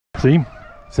See him?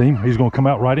 See him? He's gonna come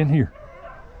out right in here.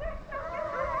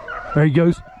 There he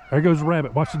goes. There goes the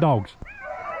rabbit. Watch the dogs.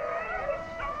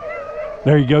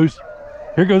 There he goes.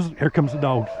 Here comes the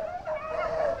dogs.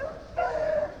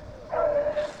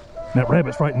 That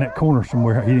rabbit's right in that corner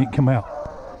somewhere. He didn't come out.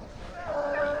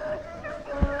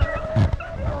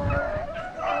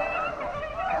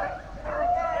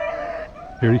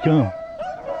 Here he comes.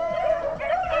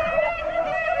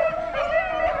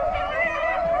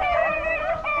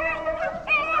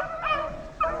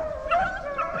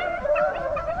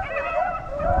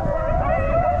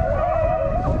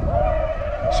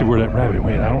 See where that rabbit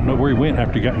went. I don't know where he went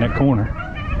after he got in that corner.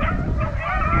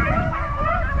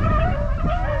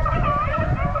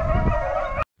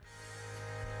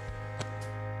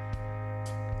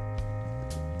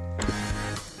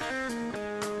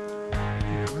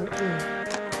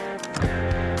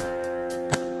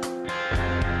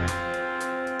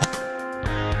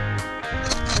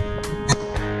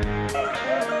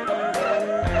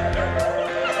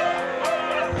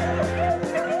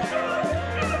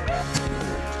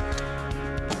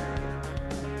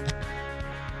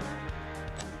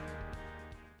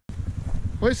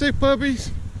 What do you say,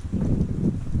 puppies?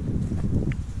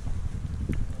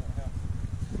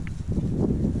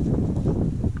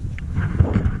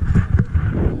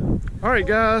 All right,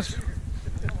 guys.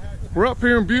 We're up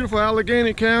here in beautiful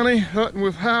Allegheny County, hunting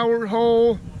with Howard,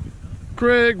 Hull,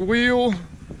 Craig, Will.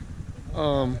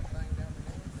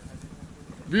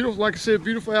 Beautiful, like I said,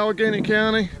 beautiful Allegheny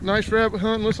County. Nice rabbit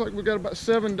hunting. Looks like we got about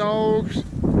 7 dogs.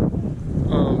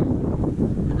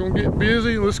 We're gonna get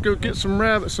busy. Let's go get some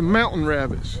rabbits, some mountain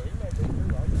rabbits.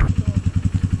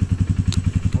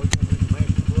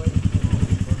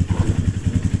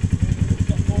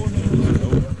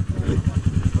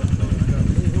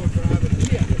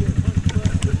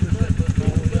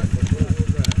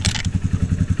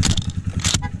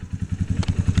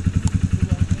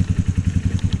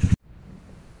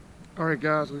 All right,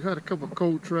 guys, we've had a couple of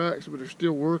cold tracks, but they're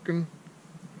still working.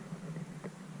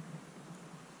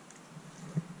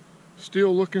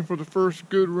 Still looking for the first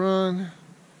good run.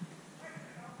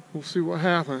 We'll see what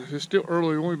happens. It's still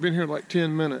early. We've only been here like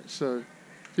 10 minutes, so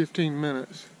 15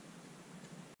 minutes.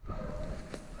 All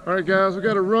right, guys, we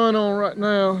got a run on right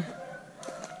now.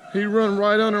 He run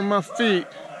right under my feet.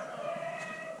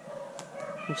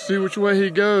 We'll see which way he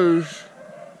goes.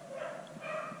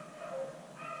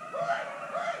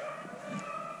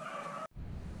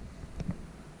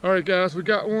 All right, guys, we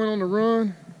got one on the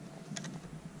run.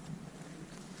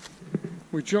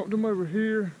 We jumped him over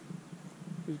here.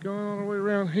 He's going all the way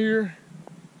around here.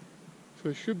 So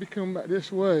he should be coming back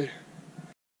this way.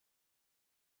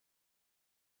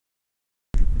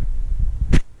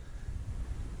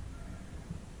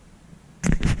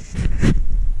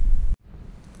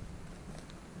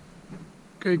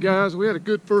 Okay, guys, we had a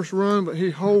good first run, but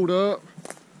he holed up.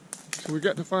 So we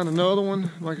got to find another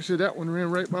one. Like I said, that one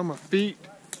ran right by my feet.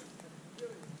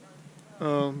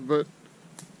 But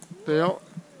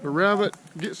the rabbit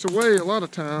gets away a lot of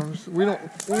times. We don't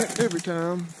win every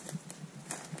time.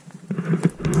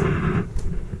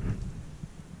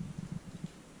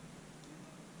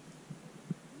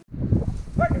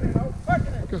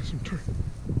 Got some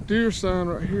deer sign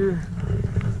right here.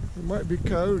 It might be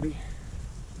coyote.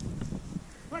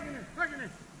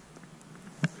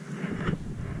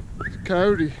 It's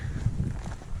coyote.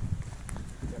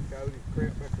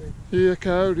 Yeah,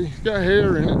 coyote. It's got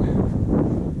hair in it.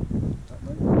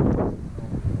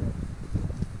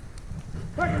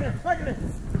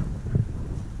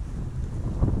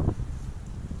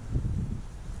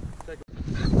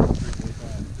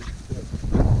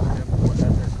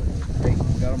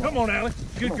 Come on, Allie.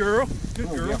 Good girl. Good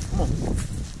girl. Come on.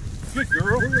 Good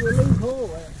girl. Where did the loose hole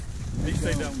at? He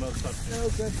stayed down the other side.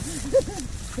 Okay.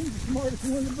 He's the smartest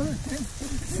one in the bunch.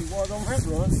 He was on that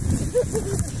run.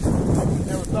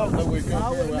 Never thought that we'd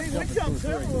come here. We jumped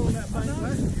several on that bank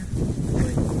last year.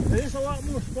 It's a lot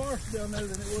more sparse down there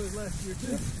than it was last year,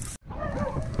 too.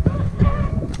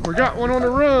 We got one on the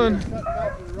run.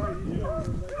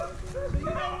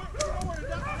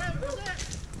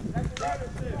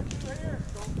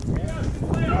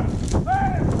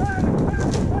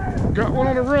 Got one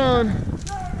on the run.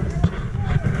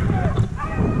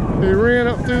 He ran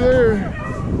up through there.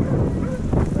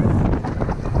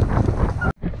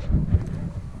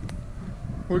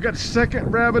 We got the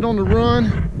second rabbit on the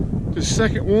run. The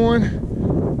second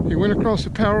one. He went across the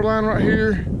power line right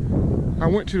here. I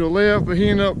went to the left, but he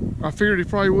ended up, I figured he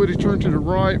probably would. He turned to the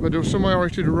right, but there was somebody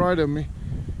already to the right of me.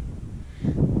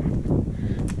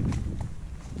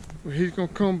 But he's gonna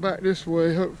come back this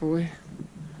way, hopefully.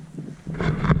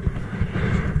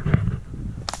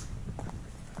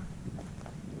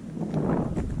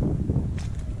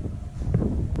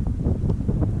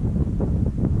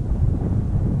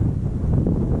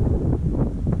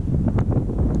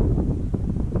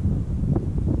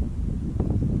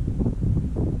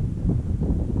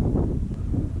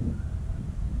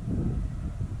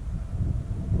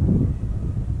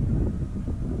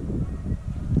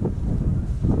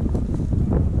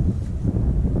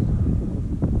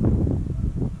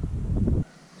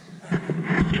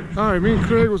 All right, me and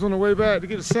Craig was on the way back to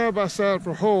get a side-by-side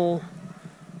for Hull.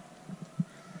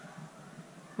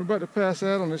 We're about to pass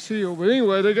out on this hill, but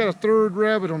anyway, they got a third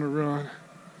rabbit on the run.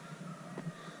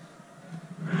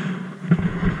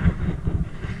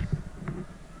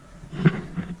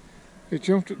 They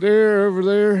jumped it there, over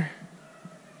there.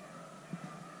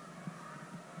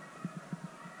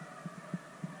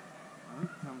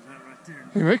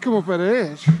 They may come up that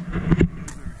edge.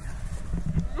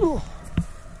 Ooh.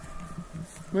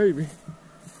 Maybe.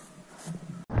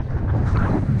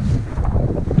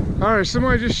 All right,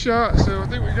 somebody just shot, so I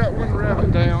think we got one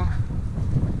rabbit down.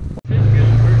 Look,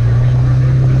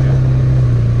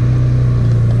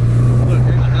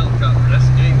 here's a helicopter. That's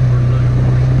the game for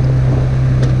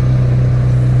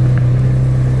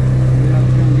You're not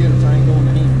gonna get it, I ain't going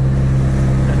to him.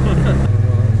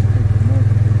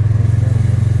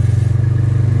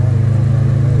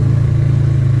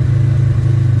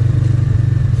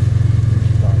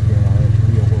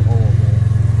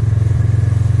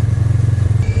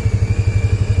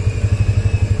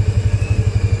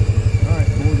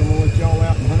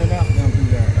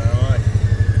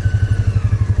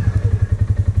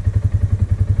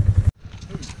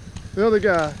 The other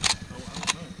guy.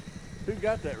 Who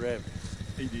got that rabbit?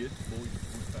 He did.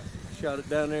 Shot it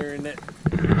down there in that.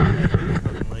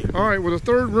 All right, with the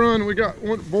third run, we got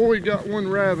one. Boyd got one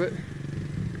rabbit.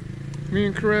 Me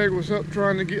and Craig was up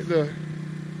trying to get the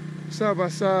side by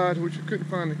side, which we couldn't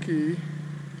find the key.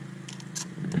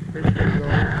 There's the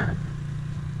dog.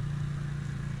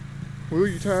 Will,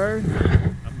 you tired?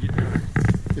 I'm getting tired.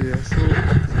 Yeah, so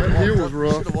that hill was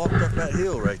rough. Should have walked up that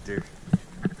hill right there.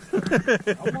 I walked up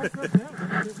that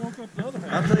one. I didn't walk up the other one.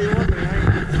 I'll tell you one thing,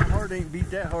 my heart ain't beat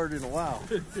that hard in a while.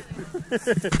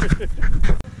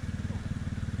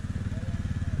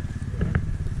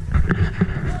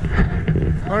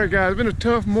 All right, guys, it's been a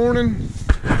tough morning.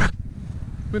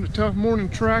 Been a tough morning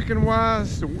tracking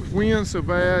wise. The wind's so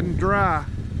bad and dry.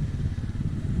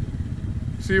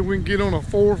 See if we can get on a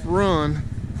fourth run.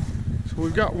 So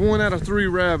we've got 1 out of 3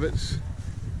 rabbits.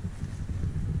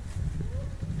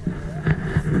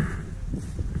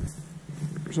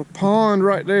 There's a pond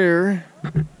right there,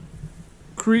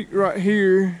 creek right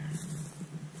here.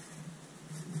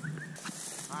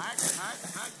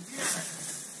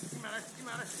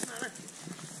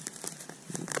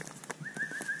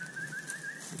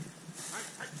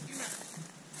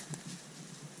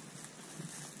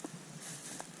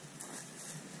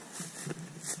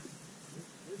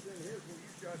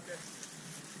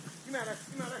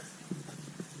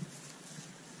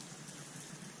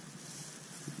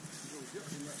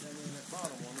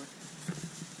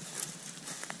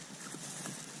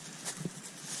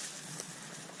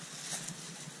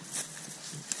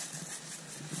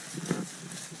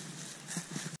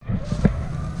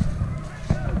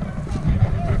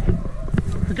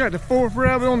 We got the 4th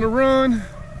rabbit on the run.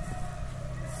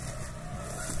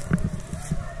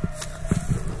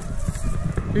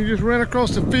 He just ran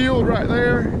across the field right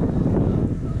there.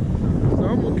 So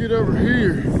I'm gonna get over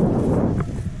here.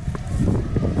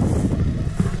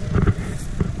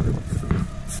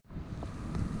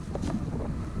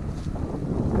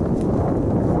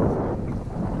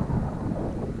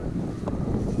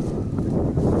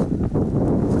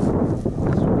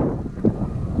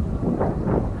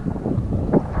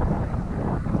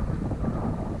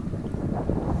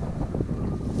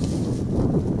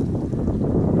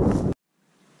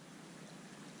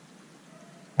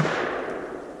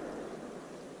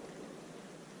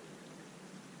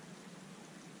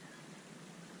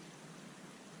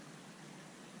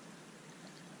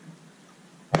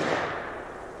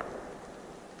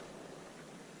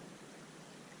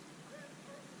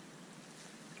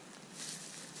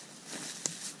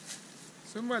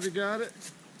 Somebody got it.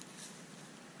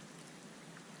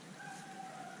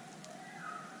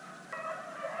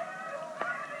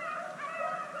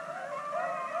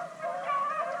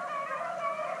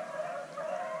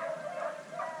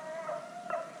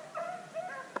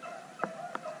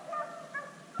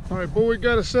 All right, boy, we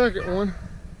got a second one.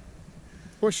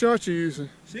 What shot you using?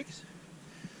 6.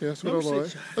 Yeah, that's what I Number like.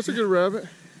 6. That's a good rabbit.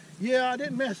 Yeah, I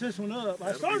didn't mess this one up.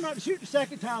 I started not to shoot the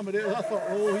second time, but I thought,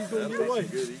 oh, he's going to get away.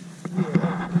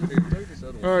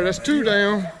 All right, that's 2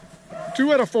 down.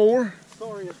 2 out of 4.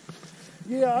 Sorry.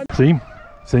 Yeah. See him?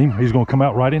 See him? He's going to come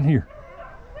out right in here.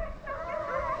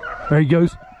 There he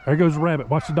goes. There goes the rabbit.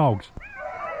 Watch the dogs.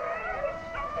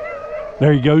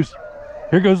 There he goes.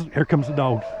 Here comes the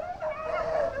dogs.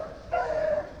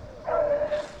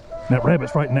 That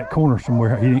rabbit's right in that corner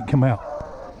somewhere. He didn't come out.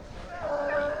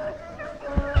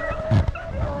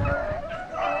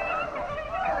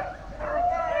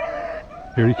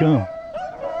 Here he comes.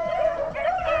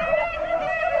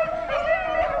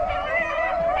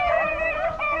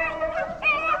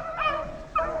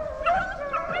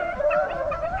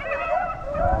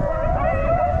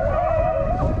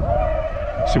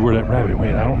 where that rabbit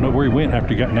went. I don't know where he went after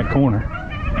he got in that corner.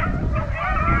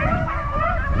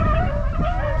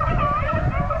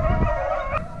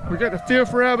 We got the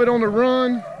 5th rabbit on the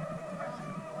run.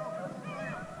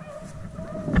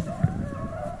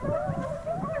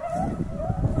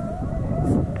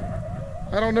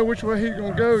 I don't know which way he's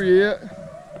gonna go yet.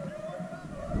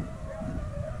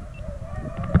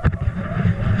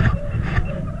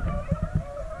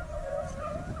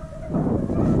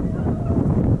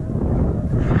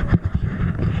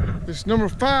 It's number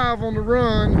 5 on the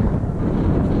run.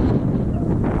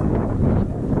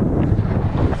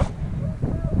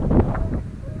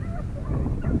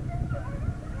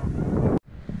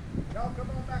 Y'all come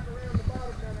on back around the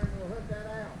bottom down there and we'll hook that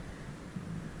out.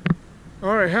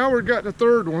 All right, Howard got the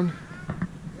 3rd one.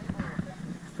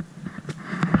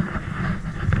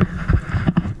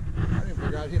 I didn't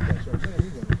figure I'd hit that, so I'm saying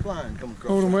he's gonna be flying come across.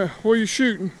 Hold on, man. What are you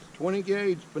shooting? 20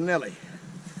 gauge Benelli.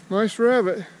 Nice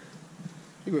rabbit.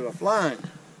 He was a flying.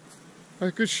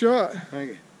 That's a good shot. Thank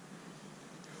you.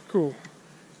 Cool.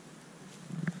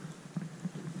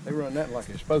 They run that like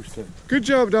they're supposed to. Good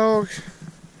job, dogs.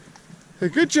 Hey,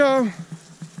 good job.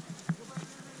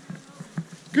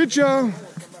 Good job.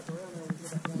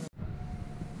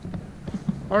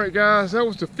 All right, guys, that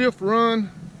was the 5th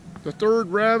run, the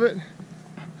 3rd rabbit.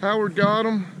 Howard got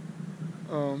him.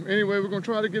 Anyway, we're gonna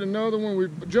try to get another one. We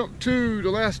jumped 2, the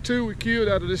last 2 we killed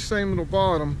out of this same little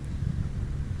bottom.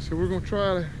 So we're gonna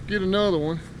try to get another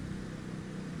one.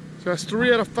 So that's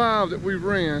 3 out of 5 that we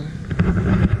ran.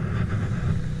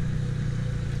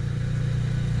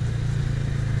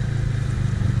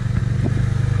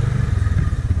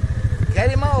 Got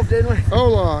him off, didn't we?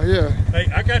 Hola, yeah.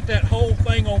 Hey, I got that whole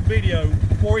thing on video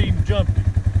before he even jumped it.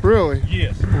 Really?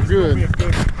 Yes. Well, good. It's gonna be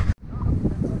a good.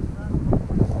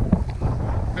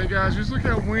 Hey guys, just look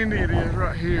how windy it is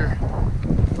right here.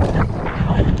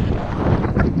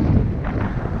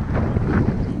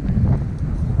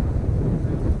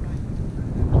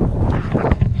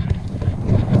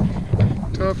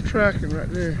 Tough tracking right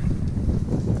there.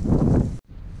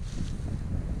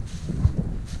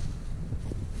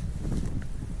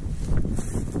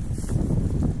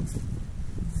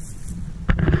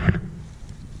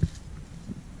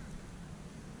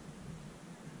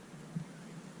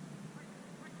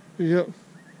 Yep.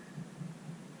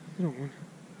 Little one.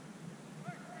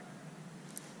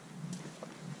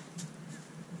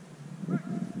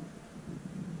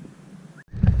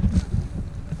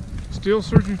 Still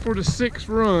searching for the 6th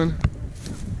run.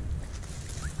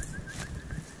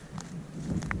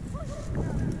 We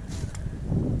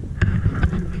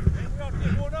ought to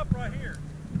get one up right here.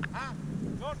 Huh?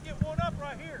 We ought to get one up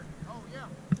right here. Oh, yeah.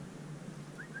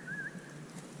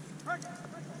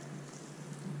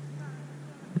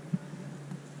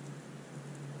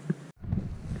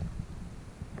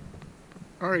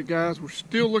 All right, guys, we're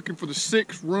still looking for the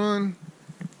 6th run.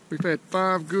 We've had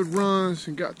 5 good runs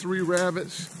and got 3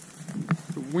 rabbits.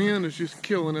 The wind is just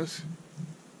killing us.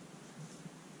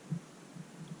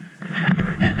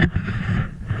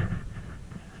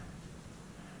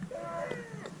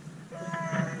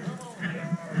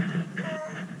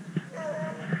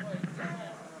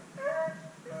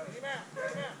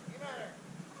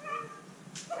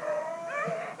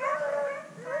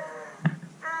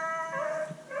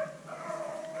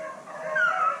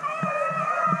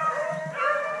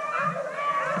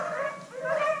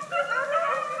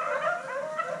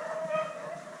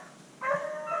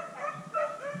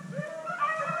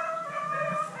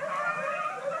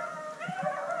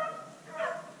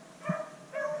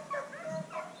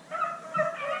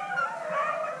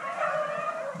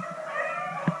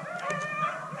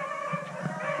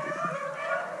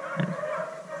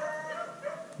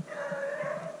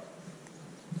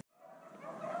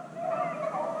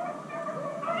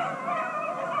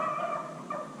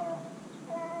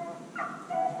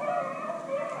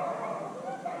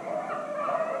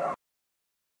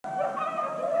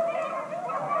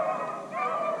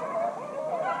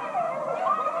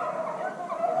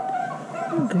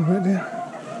 Go right there.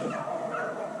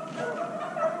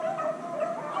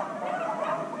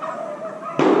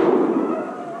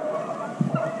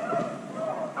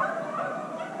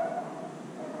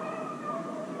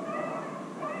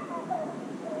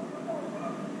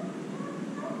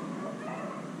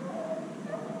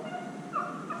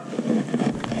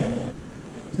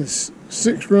 This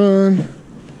 6th run,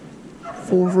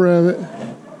 4th rabbit.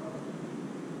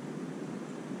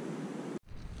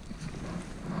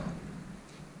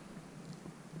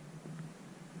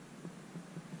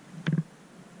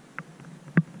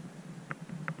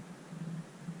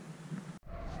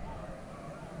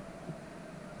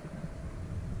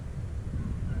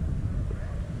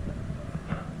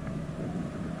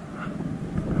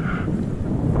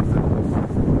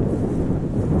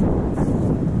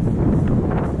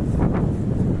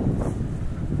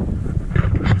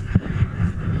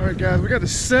 guys, we got the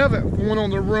 7th one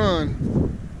on the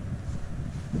run.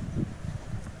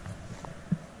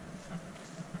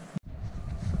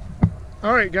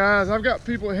 All right, guys, I've got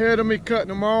people ahead of me cutting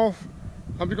them off.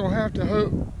 I'm just gonna have to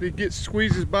hope he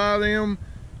squeezes by them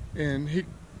and he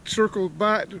circles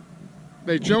back.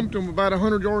 They jumped them about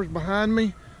 100 yards behind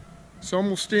me. So I'm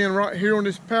gonna stand right here on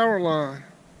this power line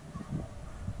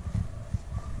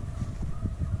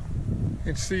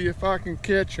and see if I can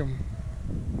catch them.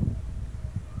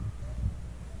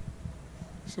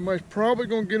 Somebody's probably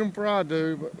gonna get them before I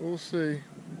do, but we'll see.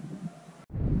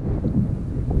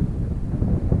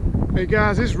 Hey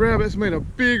guys, this rabbit's made a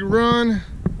big run.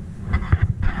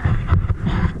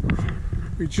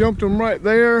 We jumped him right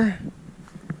there.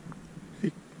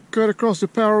 He cut across the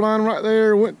power line right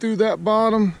there, went through that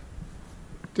bottom,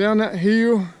 down that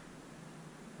hill. You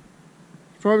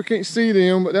probably can't see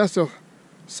them, but that's a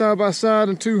side-by-side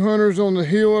and 2 hunters on the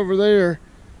hill over there.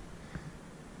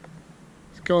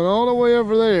 It's going all the way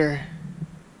over there.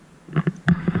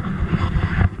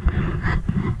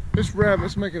 This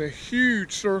rabbit's making a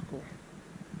huge circle.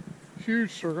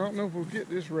 Huge circle. I don't know if we'll get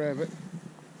this rabbit.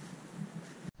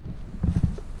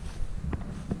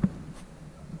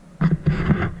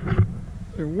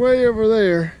 They're way over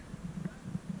there.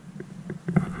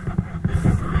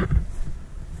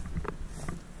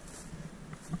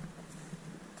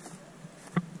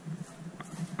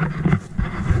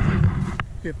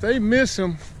 If they miss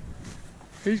him,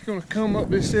 he's gonna come up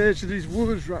this edge of these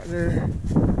woods right there.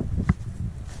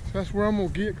 So that's where I'm gonna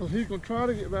get, because he's gonna try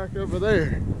to get back over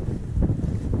there.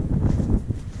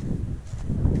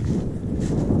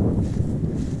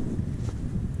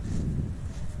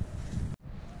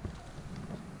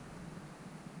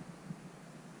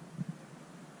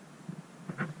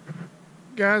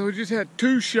 Guys, we just had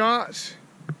 2 shots.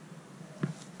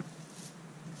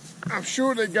 I'm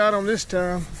sure they got him this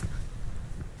time.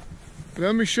 But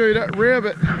let me show you, that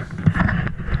rabbit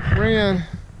ran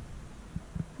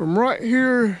from right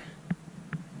here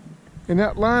in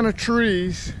that line of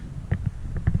trees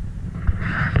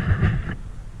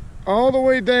all the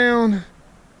way down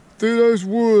through those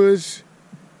woods,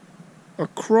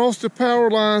 across the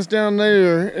power lines down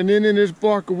there, and then in this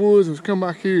block of woods and come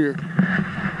back here.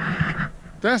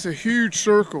 That's a huge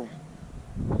circle.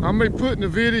 I may put in the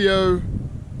video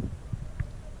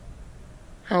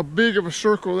how big of a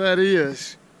circle that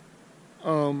is.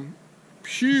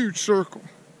 Huge circle.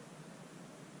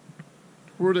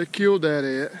 Where they killed that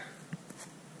at.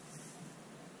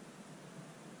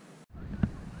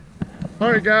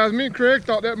 All right, guys, me and Craig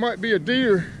thought that might be a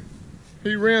deer.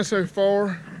 He ran so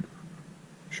far.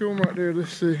 Show him right there,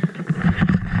 let's see.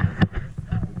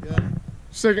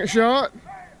 Second shot.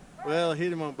 Well, I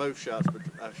hit him on both shots, but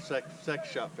second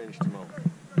shot finished him off.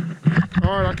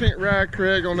 All right, I can't rag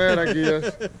Craig on that, I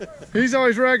guess. He's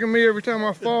always ragging me every time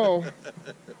I fall.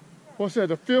 What's that,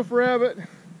 the 5th rabbit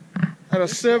out of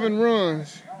 7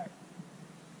 runs.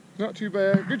 Not too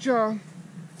bad. Good job.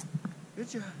 Good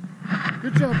job.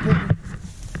 Good job, Pepper.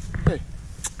 Hey,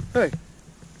 hey,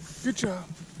 good job.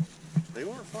 They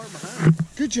weren't far behind.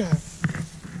 Good job.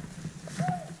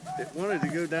 It wanted to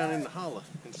go down in the hollow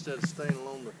instead of staying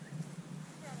along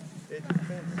the edge of the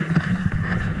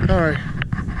fence. All right.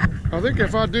 I think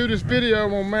if I do this video,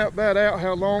 I'm gonna map that out,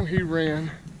 how long he ran.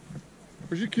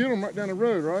 Because you killed him right down the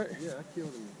road, right? Yeah, I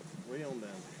killed him way on down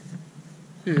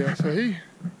there. Yeah, so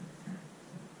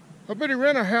I bet he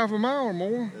ran a half a mile or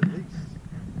more. At least.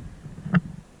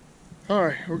 All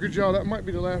right, well, good job. That might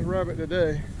be the last rabbit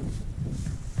today.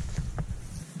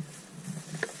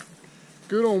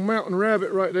 Good old mountain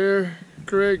rabbit right there.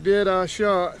 Craig dead-eye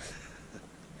shot.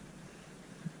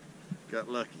 Got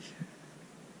lucky.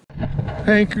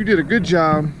 Hank, you did a good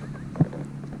job.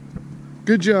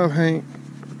 Good job, Hank.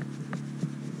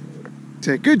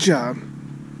 Say, good job.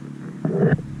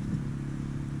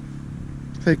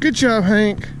 Say, good job,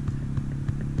 Hank.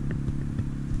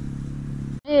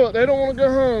 Look, they don't want to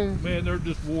go home. Man, they're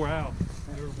just wore out.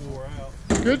 They're wore out.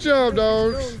 Good job,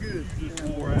 dogs. Just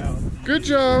wore out. Good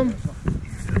job.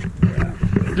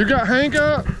 You got Hank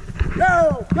up?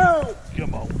 No, no.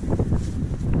 Come on.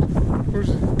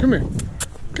 Come here.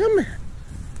 Come here.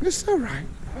 It's all right.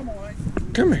 Come on.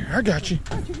 Come here. I got you.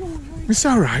 It's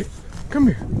all right. Come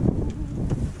here.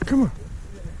 Come on.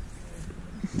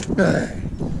 Hey,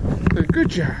 good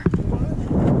job.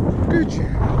 Good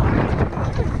job.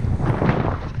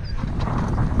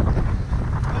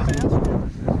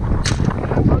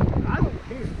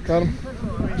 Got him?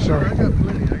 Sorry.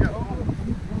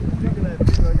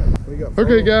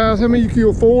 Okay, guys, how many you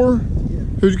killed? 4?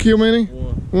 Who'd you kill, Manny?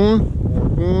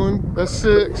 1. That's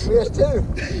 6. Missed 2.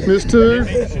 Missed 2.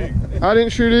 I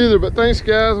didn't shoot either, but thanks,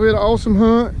 guys. We had an awesome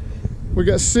hunt. We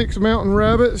got 6 mountain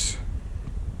rabbits.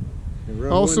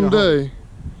 Awesome day.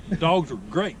 The dogs were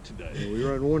great today. Yeah, we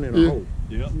run one in a hole.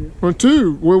 Yeah. Well,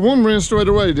 2. Well, 1 ran straight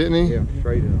away, didn't he? Yeah,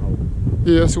 straight in a hole.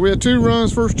 Yeah, so we had 2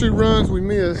 runs. First 2 runs we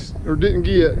missed or didn't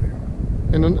get.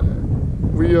 And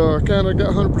then we kind of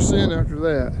got 100% after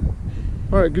that.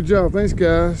 All right, good job. Thanks,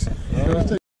 guys.